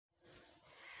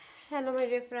Hello my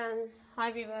dear friends,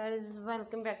 hi viewers,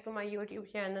 welcome back to my YouTube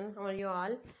channel. How are you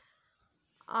all?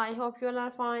 I hope you all are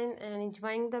fine and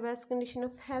enjoying the best condition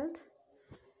of health.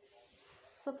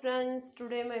 So friends,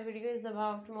 today my video is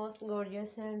about most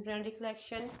gorgeous and trendy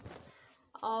collection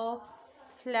of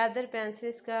leather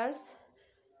pencil skirts.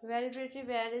 Very pretty,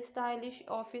 very stylish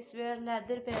office wear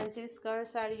leather pencil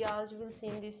skirts ideas you will see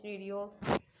in this video.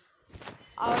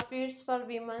 Outfits for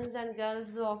women and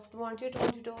girls of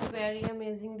 2022, very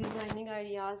amazing designing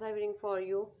ideas I bring for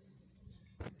you.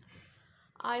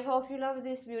 I hope you love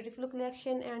this beautiful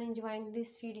collection and enjoying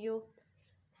this video.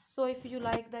 So if you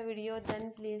like the video,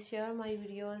 then please share my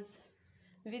videos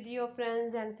with your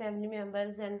friends and family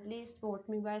members, and please support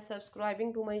me by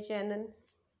subscribing to my channel.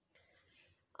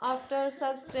 After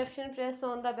subscription, press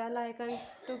on the bell icon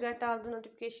to get all the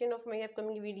notification of my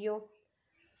upcoming video.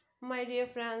 My dear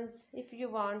friends, if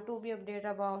you want to be updated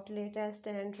about latest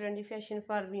and trendy fashion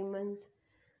for women,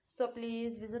 so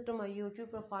please visit to my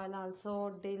YouTube profile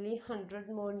also. Daily 100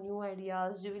 more new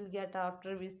ideas you will get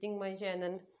after visiting my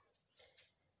channel.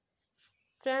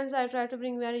 Friends, I try to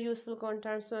bring very useful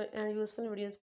content and useful videos